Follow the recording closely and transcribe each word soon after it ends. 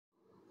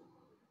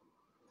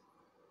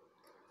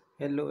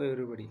Hello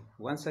everybody.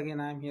 Once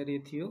again I am here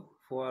with you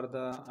for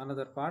the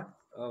another part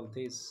of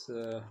this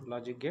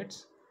logic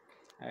gates,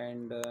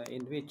 and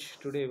in which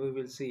today we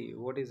will see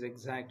what is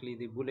exactly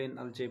the Boolean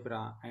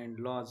algebra and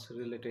laws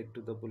related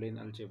to the Boolean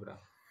algebra.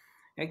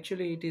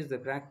 Actually it is the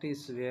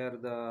practice where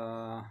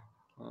the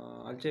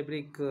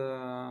algebraic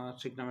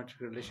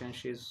trigonometric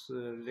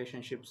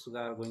relationships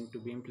are going to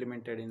be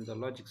implemented in the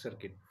logic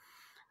circuit,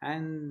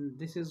 and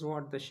this is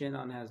what the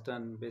Shannon has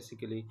done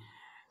basically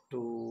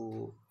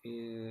to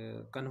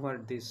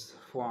convert this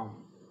form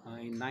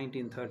in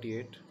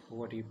 1938,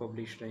 what he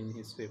published in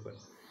his paper.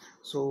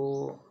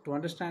 So to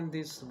understand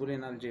this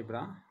Boolean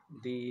algebra,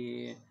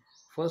 the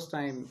first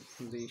time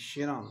the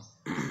Shannon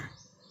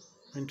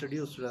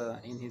introduced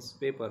in his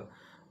paper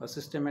a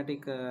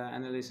systematic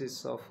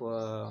analysis of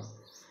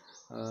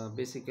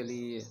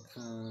basically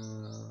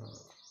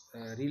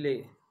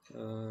relay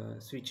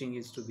switching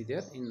is to be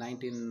there in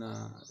 19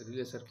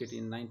 relay circuit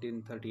in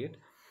 1938,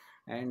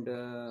 and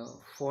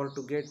for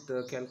to get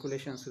the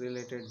calculations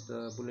related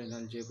the Boolean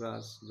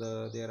algebras,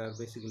 there are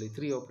basically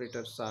three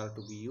operators are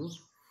to be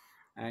used,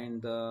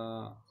 and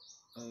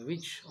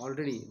which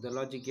already the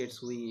logic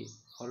gates we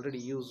already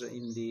used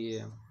in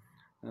the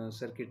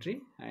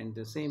circuitry, and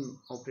the same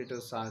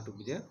operators are to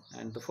be there.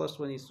 And the first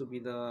one is to be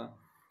the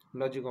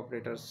logic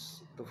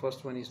operators. The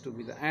first one is to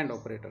be the AND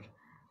operator,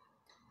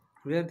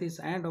 where this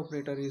AND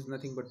operator is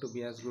nothing but to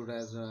be as good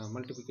as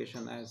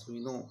multiplication, as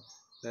we know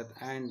that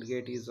AND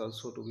gate is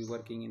also to be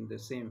working in the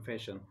same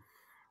fashion.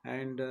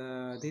 And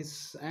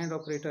this AND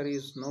operator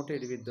is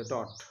noted with the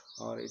dot,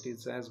 or it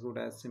is as good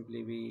as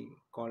simply we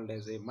called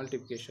as a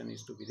multiplication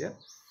is to be there.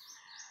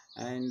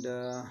 And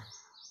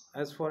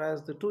as far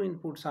as the two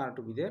inputs are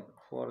to be there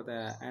for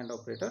the AND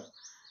operator,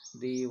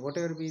 the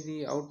whatever be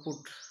the output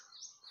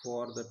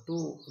for the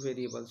two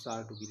variables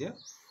are to be there,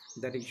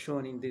 that is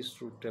shown in this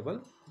truth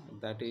table.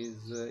 That is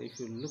if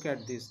you look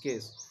at this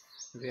case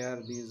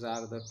where these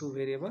are the two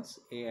variables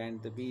a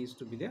and the b is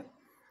to be there,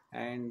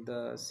 and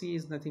the c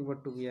is nothing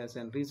but to be as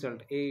a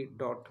result a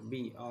dot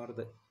b, or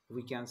the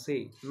we can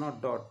say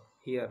not dot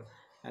here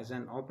as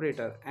an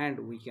operator, and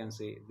we can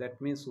say that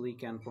means we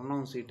can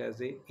pronounce it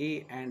as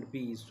a and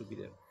b is to be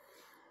there.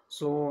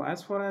 So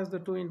as far as the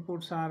two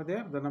inputs are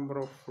there, the number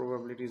of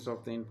probabilities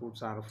of the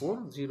inputs are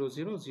 4, 0,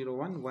 0, 0,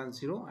 1, 1,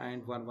 0,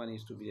 and 1, 1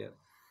 is to be there.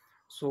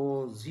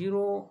 So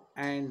 0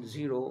 and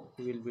 0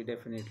 will be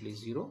definitely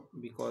 0,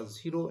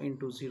 because 0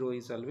 into 0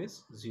 is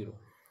always 0.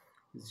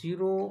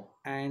 0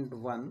 and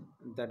 1,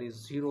 that is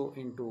 0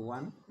 into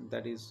 1,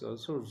 that is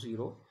also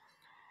 0.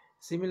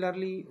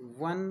 Similarly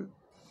 1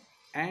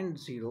 and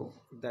 0,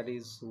 that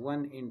is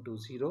 1 into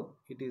 0,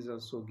 it is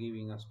also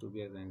giving us to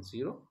be as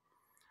 0.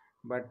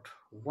 But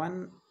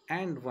 1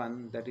 and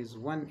 1, that is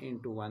 1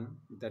 into 1,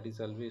 that is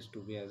always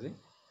to be as a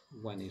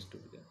 1 is to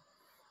be there.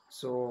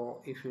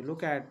 So if you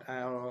look at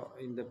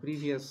in the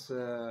previous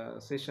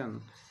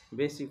session,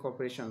 basic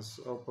operations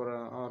of,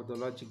 or the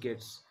logic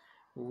gates,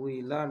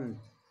 we learned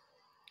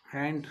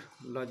AND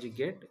logic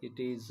gate. It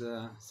is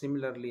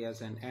similarly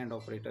as an AND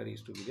operator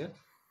is to be there.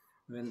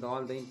 When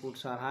all the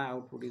inputs are high,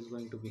 output is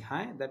going to be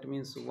high. That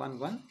means 1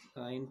 1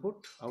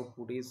 input,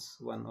 output is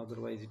 1,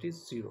 otherwise it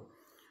is 0.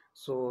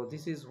 So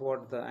this is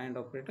what the AND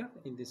operator.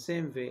 In the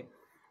same way,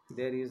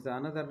 there is the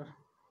another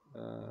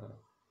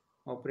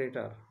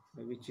operator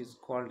which is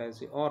called as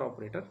the OR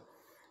operator,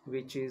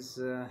 which is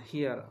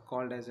here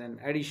called as an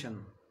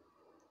addition.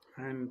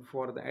 And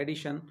for the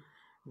addition,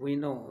 we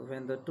know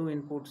when the two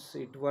inputs,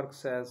 it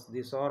works as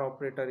this OR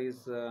operator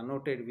is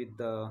noted with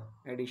the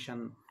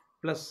addition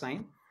plus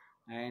sign,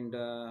 and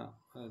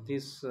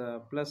this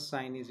plus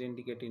sign is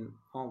indicating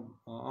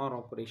OR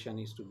operation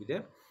is to be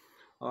there,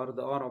 or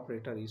the OR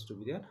operator is to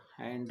be there.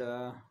 And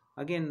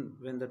again,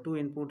 when the two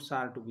inputs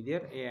are to be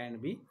there, a and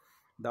b,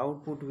 the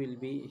output will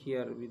be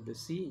here with the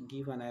c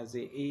given as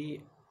a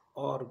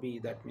or b,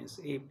 that means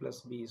a plus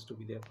b is to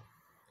be there.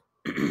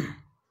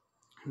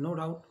 No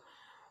doubt.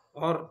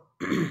 Or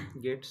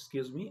gate,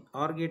 excuse me,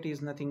 or gate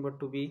is nothing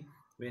but to be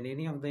when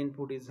any of the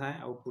input is high,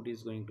 output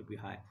is going to be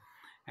high,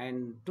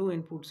 and two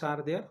inputs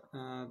are there,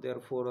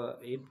 therefore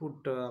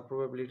input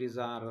probabilities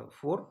are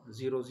 4,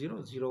 0,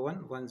 0, 0,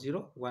 1, 1,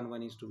 0, 1,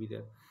 1 is to be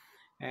there.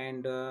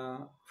 And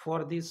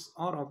for this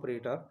OR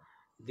operator,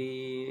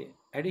 the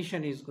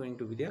addition is going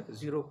to be there.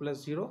 0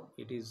 plus 0,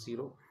 it is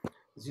 0.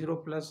 0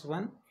 plus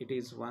 1, it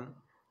is 1.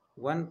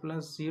 1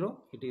 plus 0,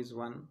 it is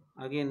 1.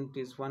 Again it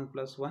is 1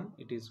 plus 1,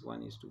 it is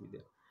 1 is to be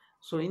there.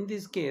 So in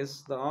this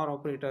case, the OR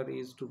operator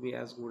is to be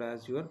as good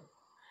as your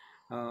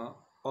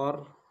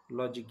OR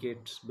logic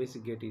gates,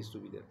 basic gate is to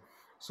be there.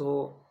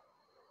 So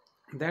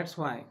that's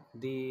why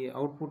the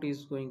output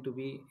is going to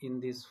be in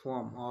this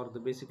form, or the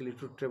basically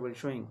truth table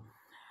showing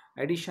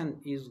addition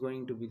is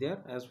going to be there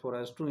as far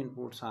as two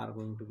inputs are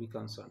going to be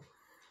concerned.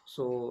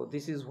 So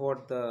this is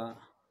what the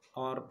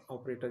OR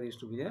operator is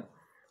to be there.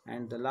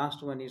 And the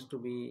last one is to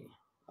be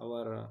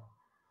our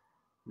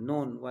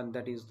known one,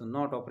 that is the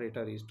NOT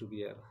operator is to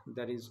be there.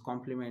 That is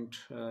complement,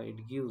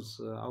 it gives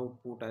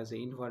output as a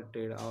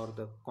inverted, or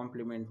the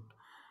complement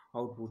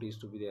output is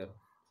to be there.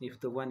 if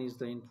the 1 is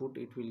the input,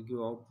 it will give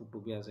output to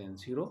be as in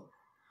 0.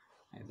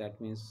 And that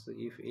means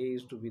if A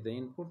is to be the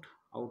input,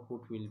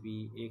 output will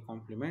be A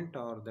complement,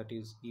 or that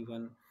is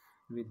given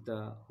with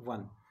the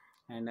 1.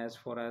 And as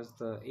far as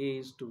the A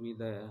is to be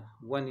the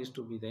 1 is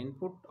to be the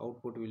input,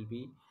 output will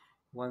be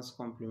 1's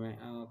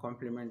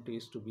complement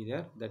is to be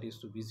there, that is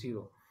to be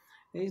 0.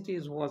 It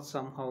is what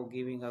somehow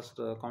giving us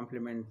the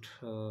complement,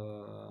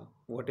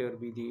 whatever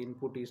be the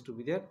input is to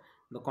be there,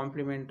 the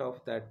complement of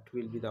that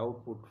will be the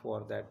output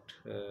for that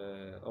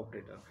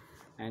operator.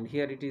 And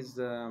here it is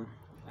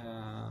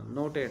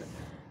noted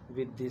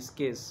with this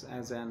case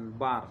as an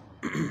bar.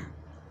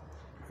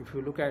 If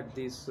you look at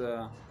this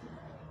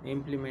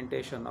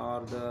implementation,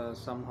 or the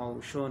somehow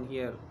shown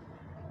here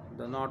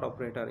the not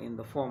operator in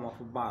the form of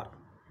a bar,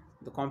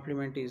 the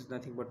complement is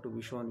nothing but to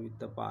be shown with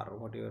the bar.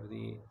 Whatever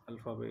the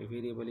alphabet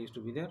variable is to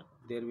be there,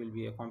 there will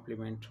be a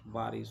complement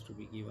bar is to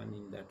be given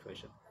in that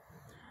fashion.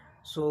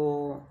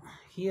 So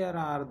here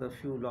are the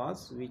few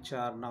laws which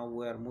are now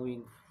we are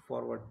moving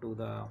forward to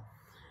the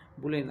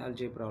Boolean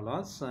algebra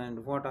laws.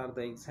 And what are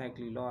the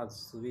exactly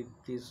laws? With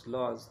these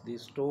laws,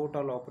 these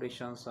total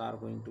operations are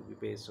going to be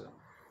based.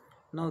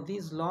 Now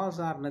these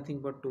laws are nothing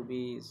but to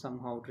be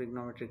somehow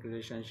trigonometric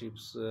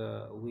relationships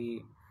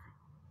we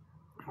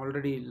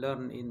already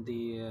learned in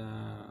the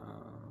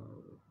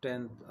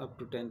 10th up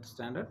to 10th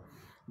standard,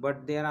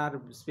 but there are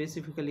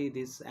specifically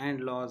this AND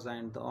laws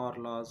and the OR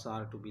laws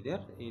are to be there.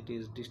 It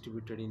is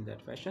distributed in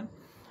that fashion.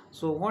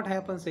 So what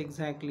happens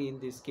exactly in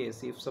this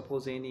case, if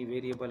suppose any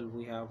variable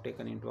we have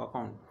taken into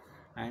account,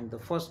 and the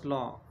first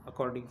law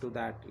according to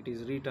that it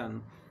is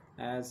written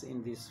as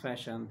in this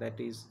fashion, that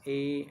is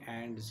A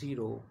and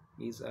 0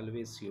 is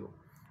always 0.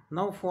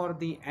 Now for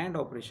the AND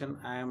operation,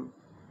 I am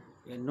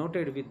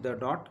noted with the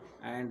dot,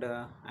 and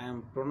I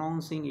am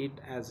pronouncing it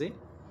as a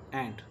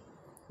AND,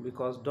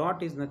 because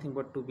dot is nothing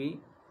but to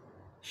be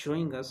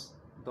showing us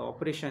the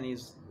operation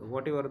is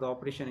whatever the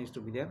operation is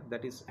to be there,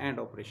 that is AND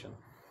operation,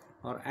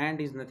 or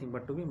AND is nothing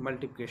but to be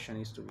multiplication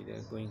is to be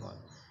there going on.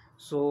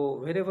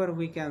 So wherever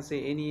we can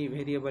say any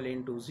variable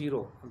into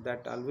 0,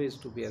 that always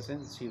to be as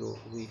in 0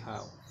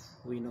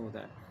 we know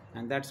that.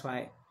 And that's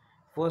why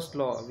first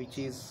law, which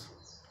is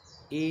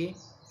A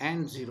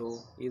and 0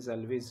 is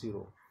always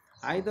 0.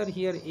 Either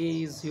here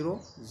A is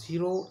 0,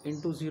 0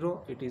 into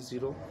 0 it is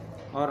 0,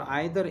 or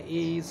either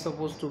A is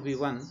supposed to be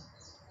 1.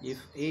 If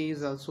A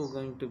is also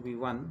going to be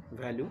 1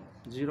 value,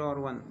 0 or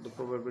 1, the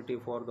probability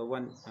for the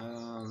one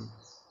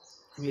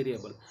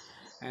variable,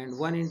 and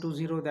 1 into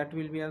 0, that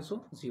will be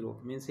also 0.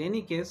 Means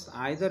any case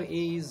either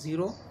A is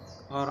 0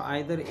 or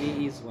either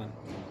A is 1,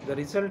 the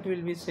result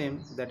will be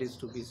same, that is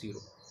to be 0.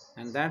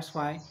 And that's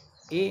why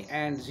A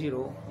and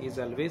 0 is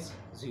always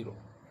 0.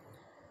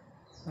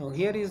 Now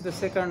here is the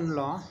second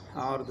law,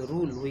 or the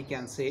rule we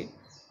can say,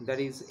 that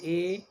is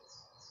A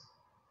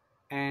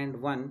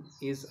and 1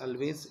 is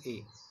always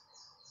A.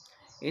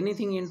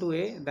 Anything into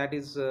A, that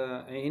is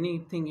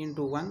anything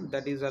into 1,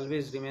 that is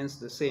always remains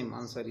the same,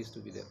 answer is to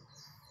be there.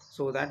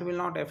 So that will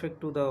not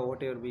affect to the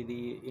whatever be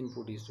the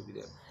input is to be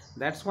there.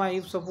 That's why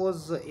if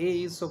suppose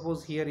A is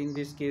suppose here in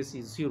this case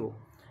is 0,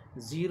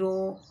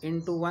 0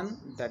 into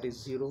 1, that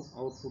is 0,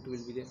 output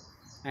will be there.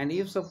 And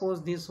if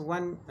suppose this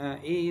one A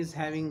is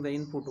having the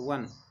input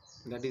 1,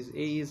 that is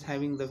A is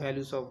having the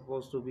value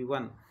supposed to be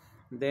 1,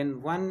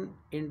 then 1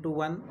 into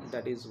 1,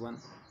 that is 1.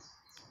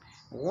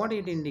 What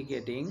it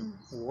indicating,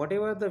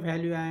 whatever the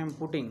value I am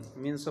putting,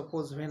 means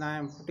suppose when I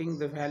am putting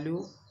the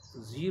value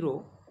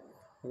 0,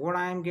 what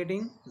I am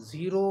getting,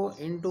 0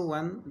 into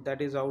 1,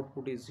 that is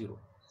output is 0.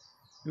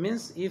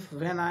 Means if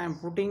when I am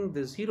putting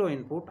the 0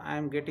 input, I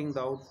am getting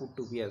the output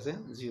to be as a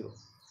 0.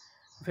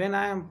 When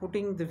I am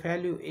putting the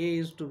value A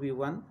is to be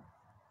 1,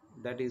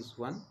 that is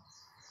 1,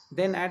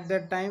 then at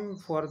that time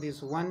for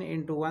this 1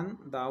 into 1,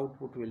 the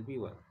output will be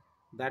 1.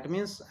 That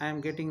means I am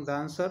getting the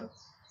answer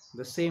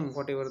the same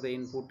whatever the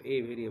input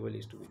A variable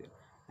is to be there.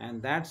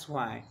 And that's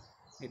why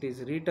it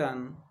is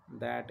written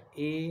that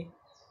A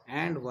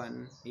and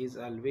 1 is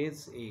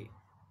always A.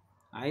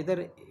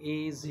 Either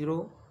A is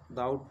 0,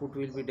 the output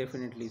will be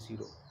definitely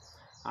 0.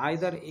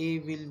 Either A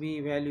will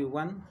be value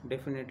 1,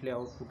 definitely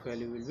output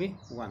value will be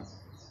 1.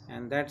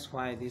 And that's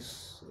why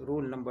this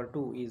rule number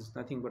 2 is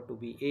nothing but to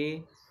be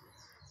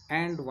A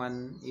and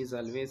 1 is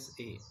always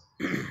A.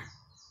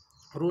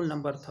 Rule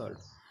number 3,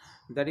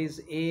 that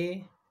is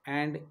A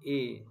and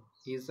A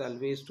is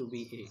always to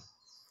be A.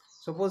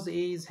 Suppose A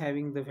is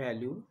having the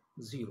value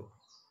 0.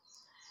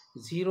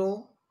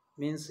 0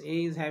 means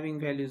A is having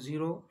value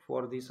 0,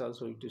 for this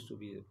also it is to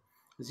be 0.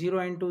 0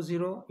 into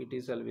 0, it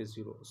is always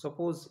 0.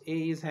 Suppose A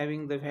is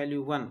having the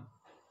value 1,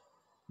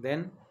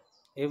 then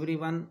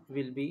everyone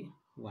will be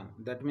 1.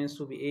 That means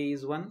to be A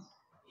is 1,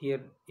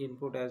 here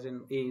input as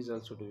in A is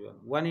also to be 1.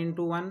 1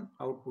 into 1,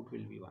 output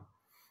will be 1.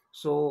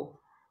 So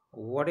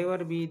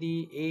whatever be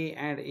the A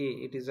and A,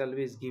 it is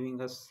always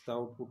giving us the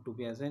output to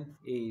be as an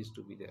A is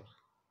to be there.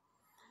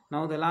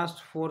 Now the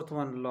last fourth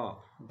one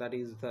law, that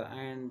is the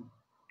AND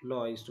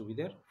law is to be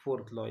there.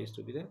 Fourth law is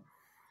to be there.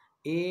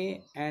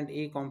 A and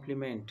A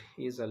complement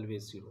is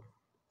always 0.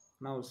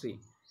 Now see,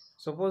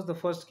 Suppose the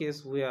first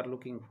case we are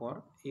looking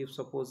for, if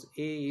suppose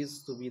A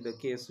is to be the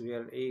case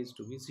where A is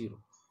to be 0.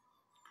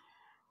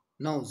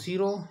 Now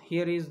 0,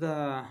 here is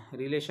the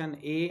relation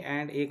A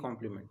and A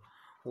complement.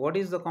 What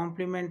is the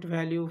complement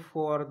value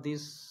for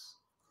this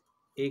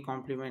A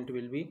complement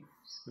will be,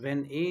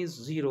 when A is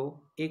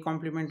 0, A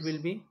complement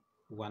will be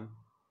 1.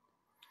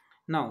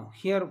 Now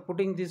here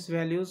putting these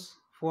values,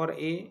 for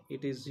A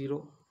it is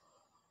 0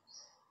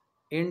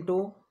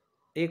 into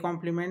A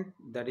complement,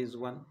 that is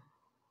 1,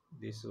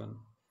 this one,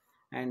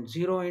 and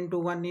 0 into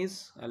 1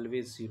 is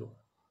always 0,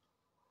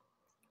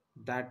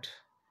 that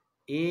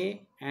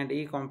A and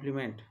A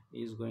complement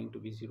is going to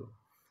be 0.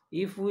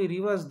 If we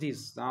reverse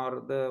this,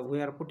 or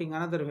we are putting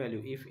another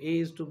value, if A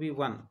is to be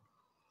 1,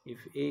 if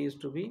A is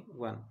to be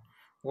 1,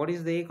 what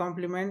is the A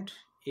complement?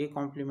 A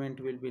complement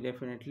will be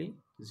definitely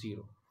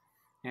 0.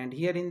 And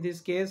here in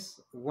this case,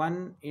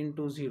 1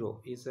 into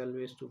 0 is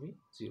always to be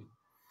 0.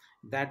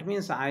 That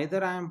means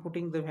either I am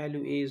putting the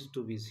value A is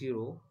to be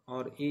 0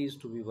 or A is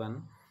to be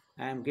 1,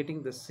 I am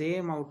getting the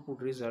same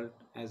output result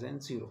as in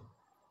 0.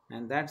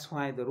 And that's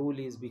why the rule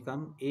is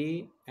become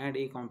A and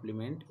A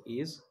complement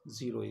is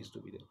 0 is to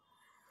be there.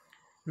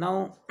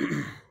 Now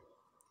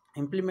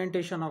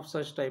implementation of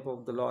such type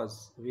of the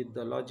laws with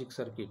the logic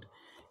circuit,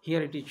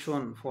 here it is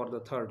shown for the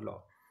third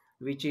law,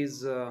 which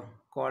is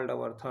called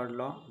our third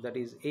law, that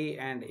is A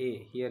and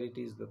A. Here it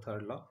is the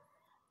third law.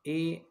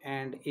 A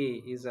and A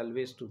is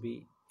always to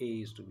be A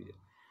is to be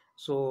there.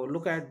 So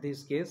look at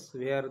this case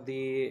where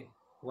the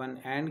one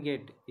AND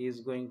gate is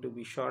going to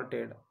be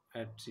shorted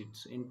at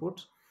its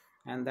inputs,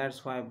 and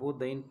that's why both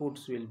the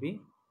inputs will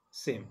be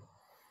same.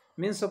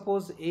 Means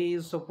suppose A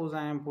is, suppose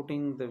I am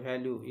putting the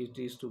value it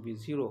is to be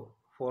 0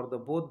 for the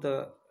both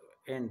the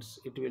ends,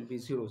 it will be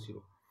 0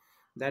 0.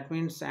 That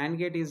means AND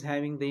gate is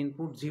having the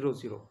input 0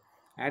 0.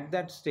 At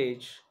that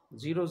stage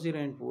 0 0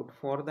 input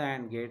for the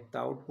AND gate, the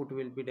output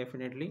will be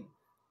definitely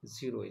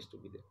 0 is to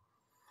be there.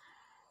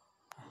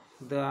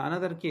 The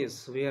another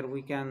case where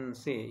we can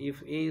say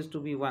if A is to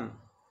be 1,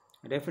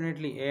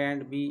 definitely A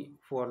and B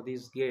for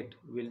this gate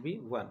will be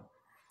 1,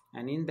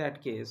 and in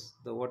that case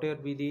the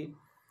whatever be the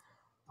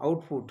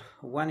output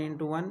 1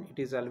 into 1,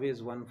 it is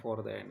always 1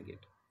 for the AND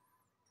gate.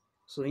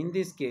 So in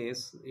this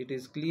case it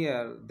is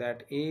clear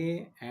that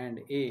A and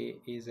A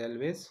is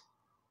always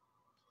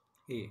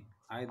A,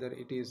 either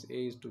it is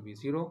A is to be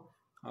 0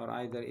 or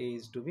either A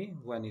is to be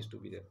 1 is to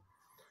be there.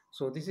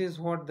 So this is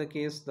what the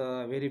case,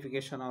 the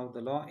verification of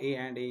the law A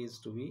and A is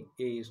to be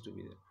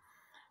there.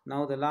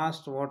 Now the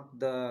last, what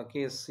the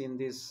case in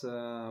this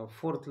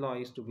fourth law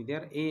is to be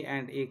there, A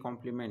and A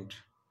complement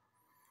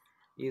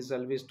is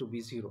always to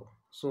be 0.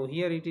 So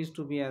here it is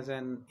to be as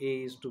an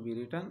A is to be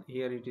written,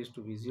 here it is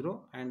to be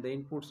 0, and the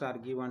inputs are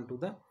given to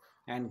the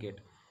AND gate.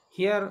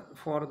 Here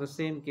for the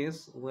same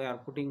case we are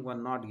putting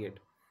one NOT gate,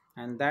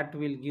 and that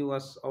will give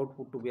us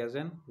output to be as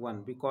an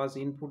 1, because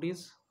input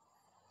is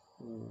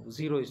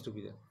 0 is to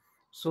be there.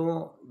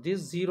 So this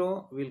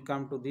 0 will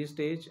come to this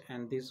stage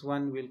and this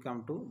 1 will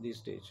come to this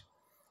stage.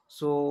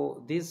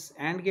 So this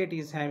AND gate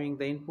is having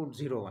the input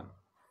 0 1,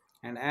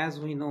 and as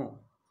we know,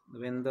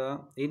 when the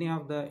any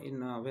of the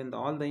when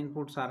all the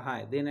inputs are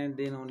high, then and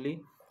then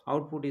only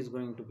output is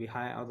going to be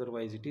high,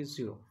 otherwise it is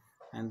 0,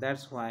 and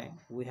that's why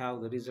we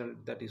have the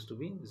result that is to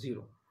be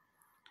 0.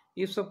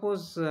 If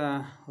suppose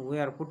we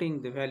are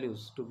putting the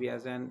values to be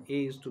as an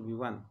A is to be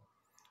 1,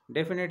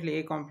 definitely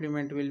A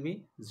complement will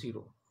be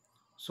 0.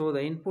 So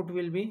the input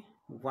will be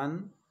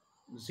 1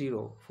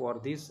 0 for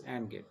this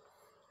AND gate,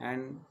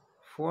 and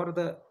for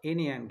the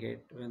any AND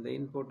gate, when the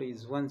input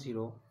is 1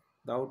 0,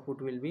 the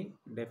output will be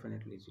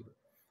definitely 0.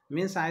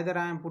 Means either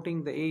I am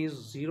putting the A is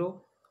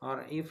 0,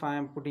 or if I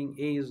am putting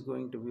A is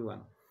going to be 1,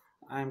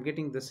 I am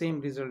getting the same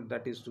result,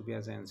 that is to be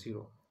as an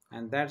 0,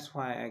 and that's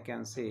why I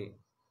can say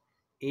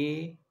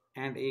A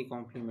and A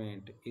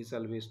complement is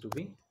always to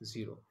be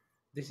 0.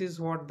 This is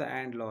what the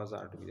AND laws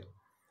are to be there.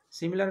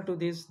 Similar to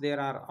this, there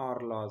are OR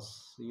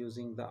laws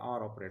using the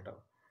OR operator,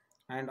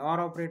 and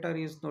OR operator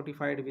is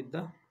notified with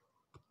the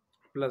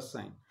plus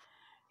sign.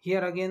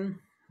 Here again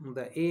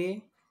the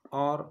A,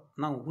 or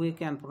now we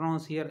can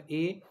pronounce here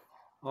A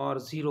or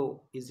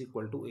 0 is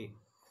equal to A.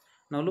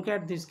 Now look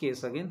at this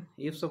case again.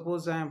 If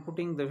suppose I am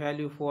putting the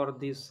value for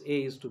this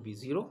A is to be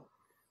 0,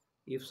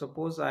 if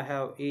suppose I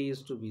have A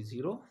is to be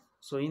 0,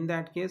 so in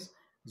that case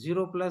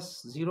 0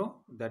 plus 0,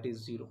 that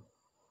is 0.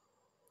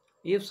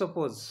 If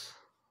suppose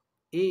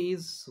A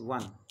is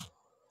 1,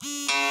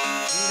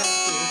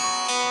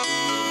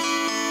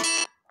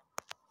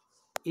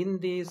 in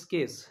this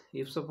case,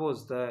 if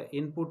suppose the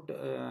input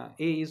A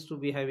is to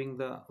be having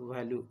the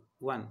value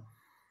 1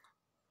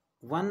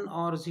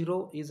 or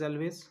 0 is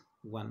always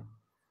 1.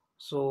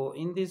 So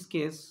in this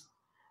case,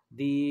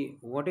 the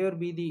whatever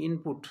be the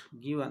input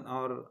given,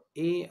 or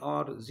A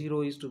or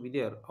 0 is to be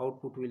there,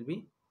 output will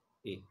be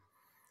A.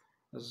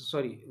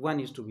 Sorry, 1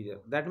 is to be there.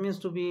 That means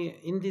to be,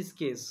 in this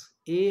case,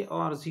 A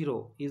or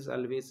 0 is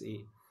always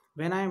A.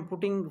 When I am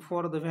putting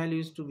for the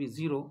values to be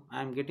 0,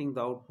 I am getting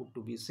the output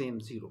to be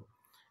same 0.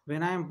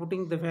 When I am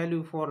putting the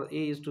value for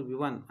A is to be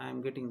 1, I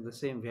am getting the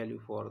same value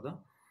for the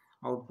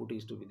output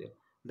is to be there.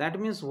 That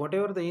means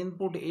whatever the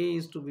input A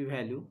is to be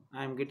value,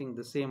 I am getting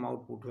the same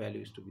output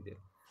value is to be there.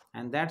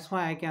 And that's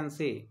why I can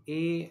say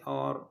A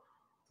or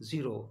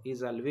 0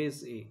 is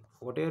always A.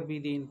 Whatever be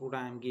the input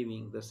I am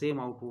giving, the same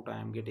output I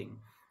am getting.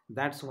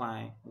 That's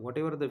why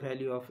whatever the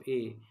value of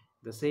A,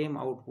 the same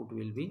output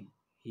will be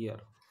here.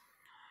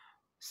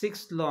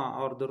 Sixth law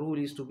or the rule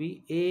is to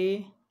be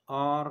A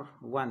or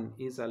 1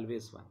 is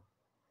always 1.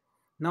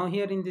 Now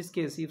here in this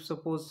case, if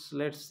suppose,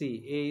 let's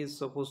see, A is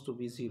supposed to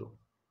be 0.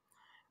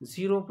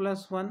 0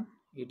 plus 1,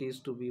 it is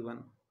to be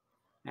 1.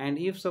 And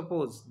if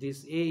suppose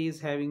this A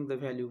is having the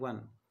value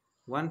 1,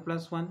 1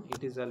 plus 1,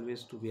 it is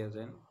always to be as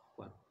an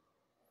 1.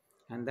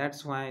 And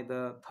that's why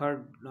the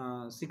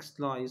sixth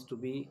law is to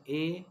be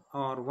A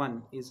or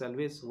 1 is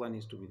always 1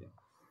 is to be there.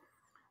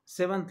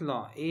 Seventh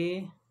law,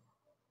 A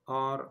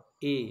or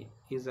A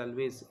is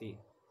always A.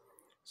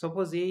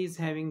 Suppose A is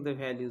having the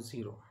value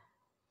 0.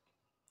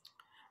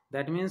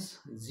 That means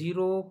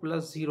 0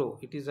 plus 0,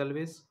 it is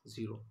always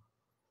 0.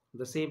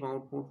 The same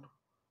output.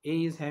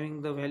 A is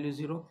having the value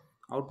 0,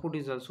 output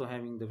is also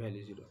having the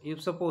value 0.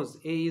 If suppose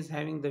A is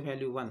having the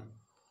value 1,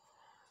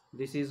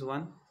 this is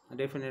 1,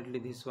 definitely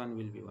this one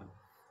will be 1.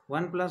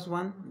 1 plus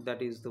 1,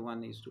 that is the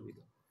 1 is to be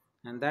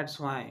there. And that's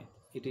why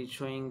it is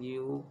showing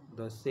you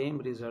the same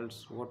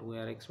results what we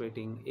are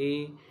expecting.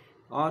 A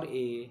or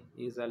A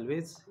is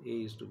always A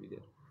is to be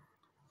there.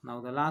 Now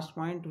the last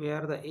point,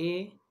 where the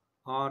A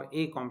or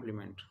A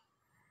complement.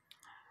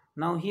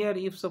 Now here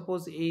if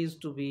suppose A is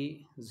to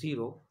be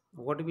 0,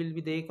 what will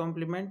be the A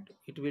complement?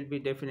 It will be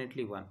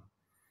definitely 1.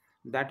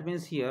 That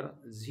means here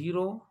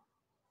 0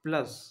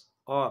 plus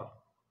or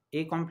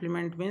A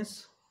complement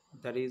means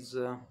that is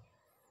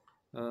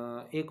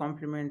A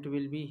complement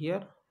will be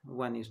here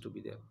 1 is to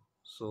be there.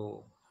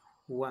 So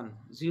 1,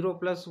 0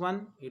 plus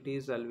 1, it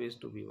is always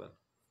to be 1.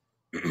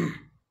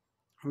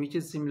 Which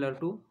is similar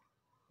to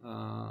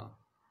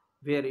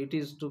where it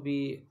is to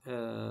be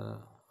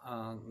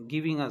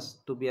giving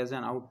us to be as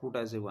an output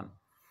as a 1.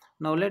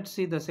 Now let's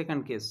see the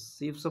second case.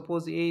 If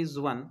suppose A is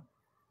 1,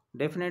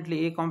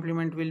 definitely A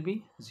complement will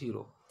be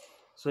 0.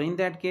 So in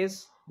that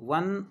case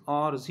 1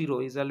 or 0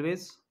 is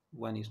always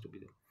 1 is to be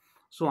there.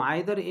 So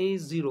either A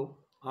is 0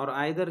 or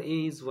either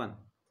A is 1.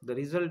 The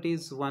result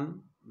is 1,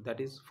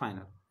 that is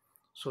final.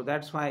 So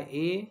that's why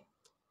A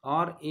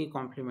or A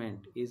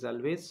complement is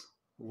always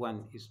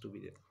 1 is to be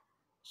there.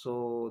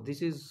 So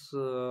this is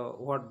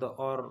what the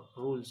OR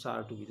rules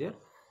are to be there.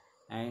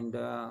 And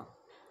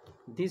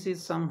this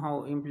is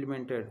somehow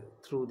implemented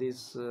through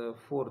this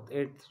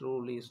eighth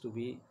rule is to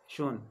be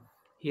shown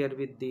here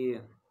with the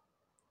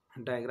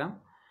diagram,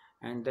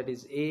 and that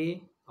is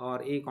A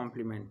or A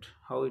complement.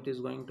 How it is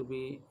going to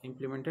be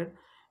implemented?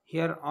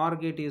 Here OR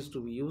gate is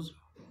to be used,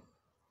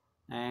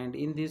 and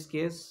in this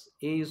case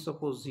A is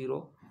suppose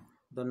 0,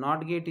 the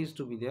NOT gate is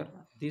to be there.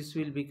 This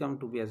will become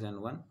to be as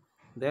an 1.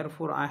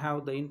 Therefore I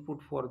have the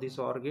input for this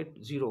OR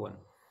gate 0 1,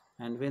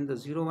 and when the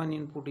 0 1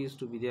 input is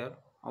to be there,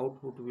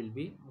 output will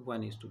be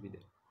 1 is to be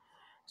there.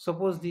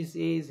 Suppose this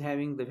A is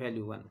having the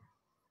value 1.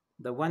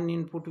 The 1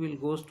 input will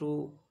goes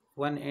to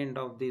one end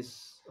of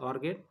this OR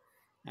gate,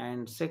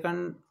 and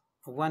second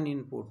 1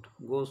 input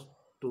goes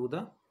to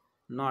the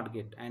NOT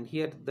gate, and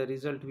here the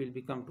result will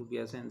become to be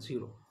as an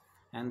 0,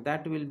 and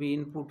that will be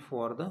input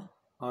for the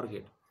OR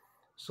gate.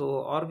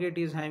 So OR gate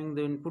is having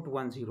the input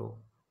 1 0.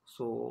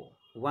 So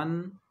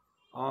 1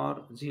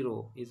 or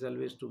 0 is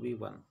always to be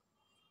 1.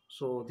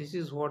 So this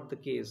is what the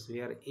case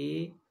where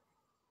A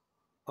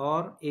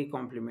or A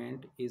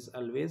complement is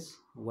always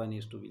 1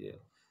 is to be there.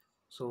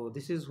 So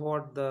this is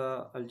what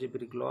the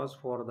algebraic laws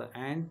for the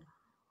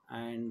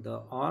and the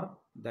OR,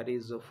 that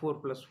is 4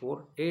 plus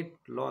 4, 8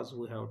 laws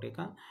we have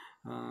taken,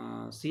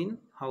 seen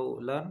how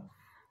learn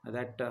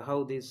that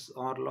how these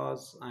OR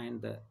laws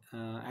and the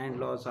AND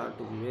laws are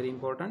to be very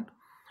important.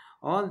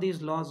 All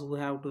these laws we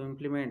have to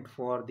implement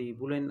for the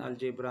Boolean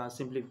algebra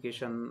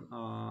simplification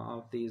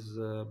of these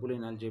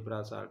Boolean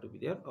algebras are to be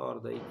there, or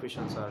the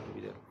equations are to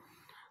be there.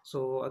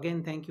 So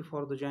again, thank you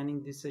for the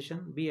joining this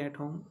session. Be at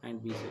home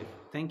and be safe.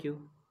 Thank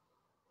you.